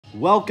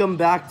Welcome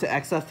back to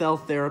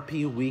XFL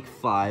Therapy Week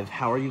 5.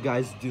 How are you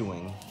guys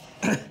doing?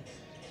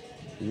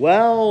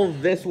 Well,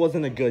 this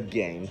wasn't a good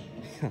game.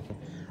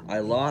 I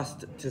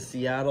lost to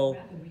Seattle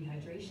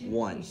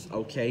once,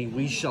 okay?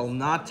 We shall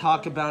not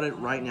talk about it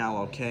right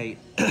now, okay?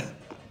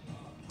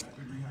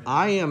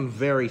 I am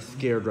very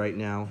scared right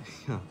now.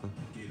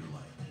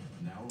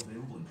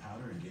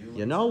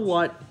 You know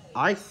what?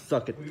 I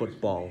suck at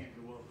football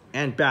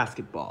and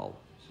basketball.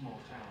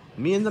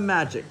 Me and the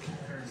Magic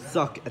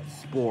suck at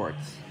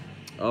sports.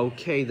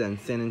 Okay then,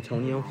 San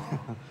Antonio.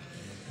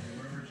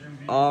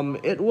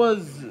 It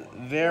was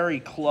very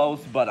close,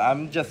 but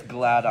I'm just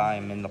glad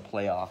I'm in the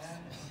playoffs.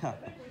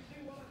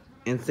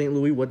 In St.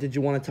 Louis, what did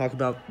you want to talk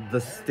about?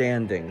 The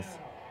standings.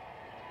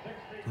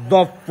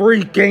 The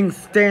freaking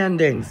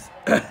standings!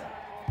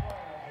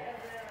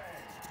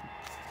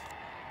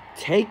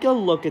 Take a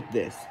look at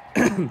this.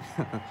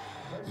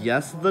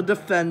 Yes, the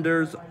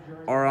Defenders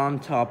are on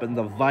top and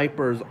the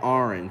Vipers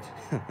aren't.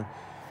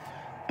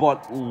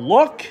 But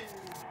look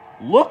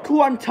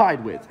who I'm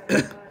tied with.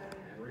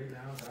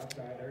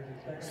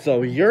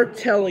 So you're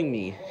telling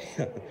me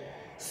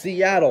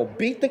Seattle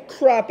beat the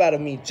crap out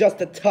of me just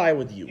to tie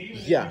with you?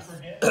 Yes.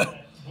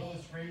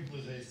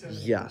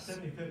 Yes.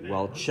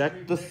 Well,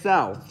 check the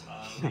South.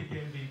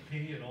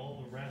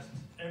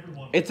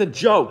 It's a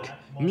joke.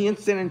 Me and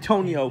San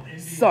Antonio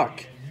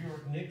suck.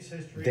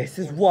 This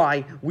is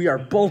why we are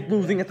both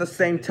losing at the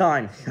same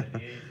time.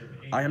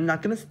 I am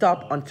not going to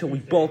stop until we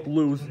both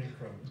lose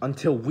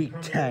until week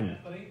 10.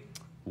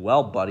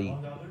 Well, buddy,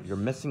 you're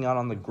missing out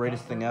on the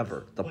greatest thing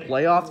ever. The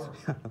playoffs?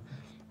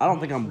 I don't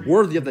think I'm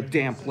worthy of the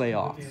damn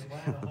playoffs.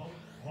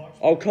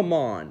 Oh, come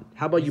on.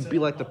 How about you be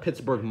like the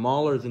Pittsburgh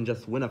Maulers and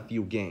just win a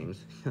few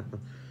games?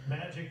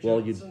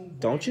 Well,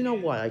 don't you know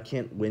why I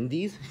can't win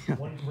these?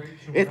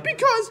 It's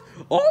because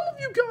all of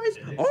you guys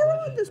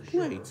are on this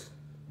plate.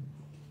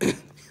 I'm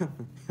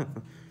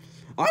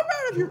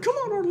out of here. Come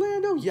on,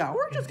 Orlando. Yeah,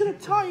 we're just going to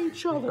tie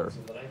each other.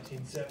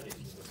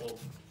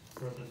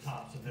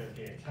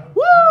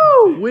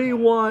 Woo! We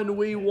won.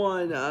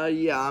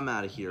 Yeah, I'm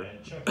out of here.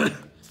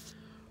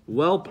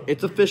 Well,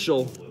 it's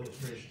official.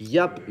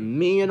 Yep,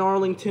 me and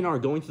Arlington are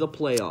going to the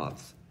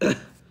playoffs.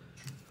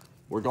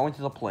 We're going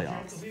to the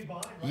playoffs.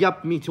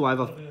 Yep, me too. I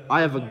have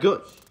a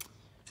good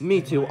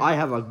good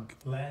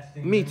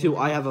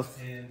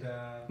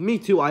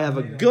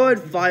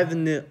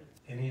 5-0.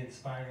 And he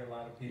inspired a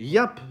lot of people.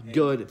 Yep,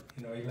 good.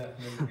 You know, he left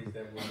memories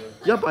that will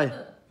live. Yep,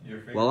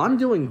 well, I'm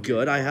doing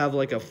good. I have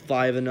like a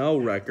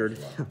 5-0 record.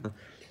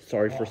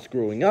 Sorry for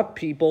screwing up,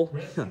 people.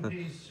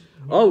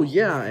 Oh,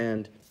 yeah,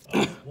 and...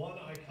 One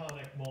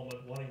iconic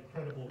moment, one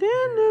incredible...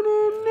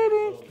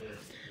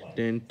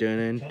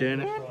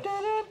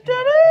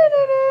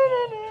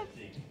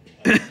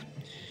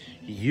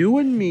 You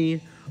and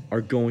me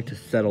are going to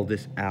settle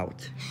this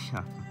out.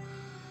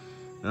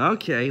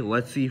 Okay,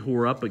 let's see who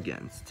we're up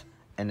against.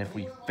 And if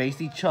we face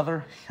each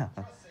other,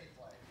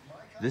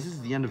 this is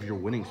the end of your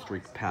winning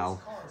streak,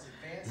 pal.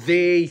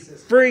 The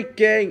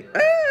freaking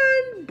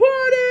end,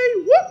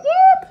 buddy! Whoop,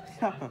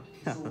 whoop!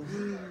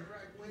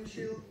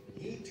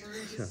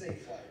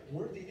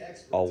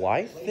 Oh,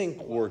 I think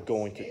we're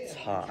going to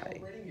tie.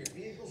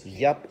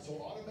 Yep.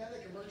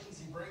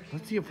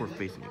 Let's see if we're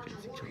facing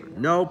against each other.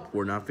 Nope,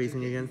 we're not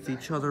facing against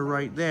each other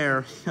right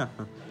there.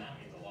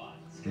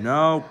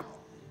 Nope.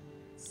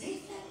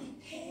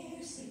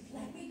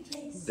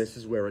 This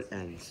is where it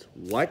ends.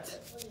 What?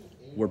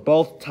 We're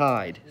both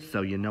tied,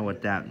 so you know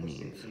what that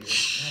means.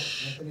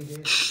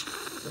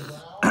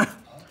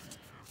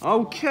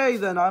 Okay,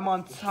 then I'm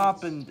on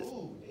top and...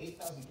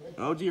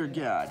 Oh, dear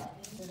God.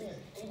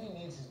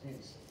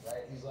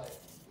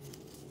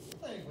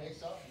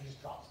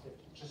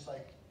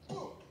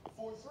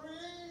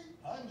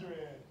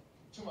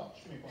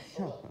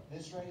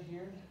 This right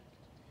here,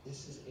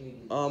 this is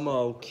 80.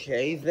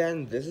 Okay,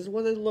 then. This is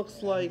what it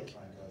looks like.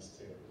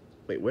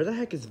 Wait, where the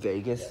heck is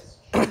Vegas?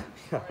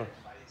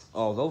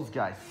 Oh, those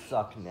guys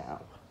suck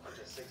now.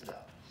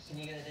 Can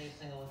you get a day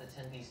single with a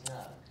 10-piece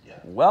nug?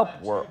 Well,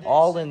 we're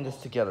all in this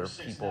together,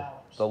 people.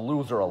 The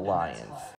Loser Alliance.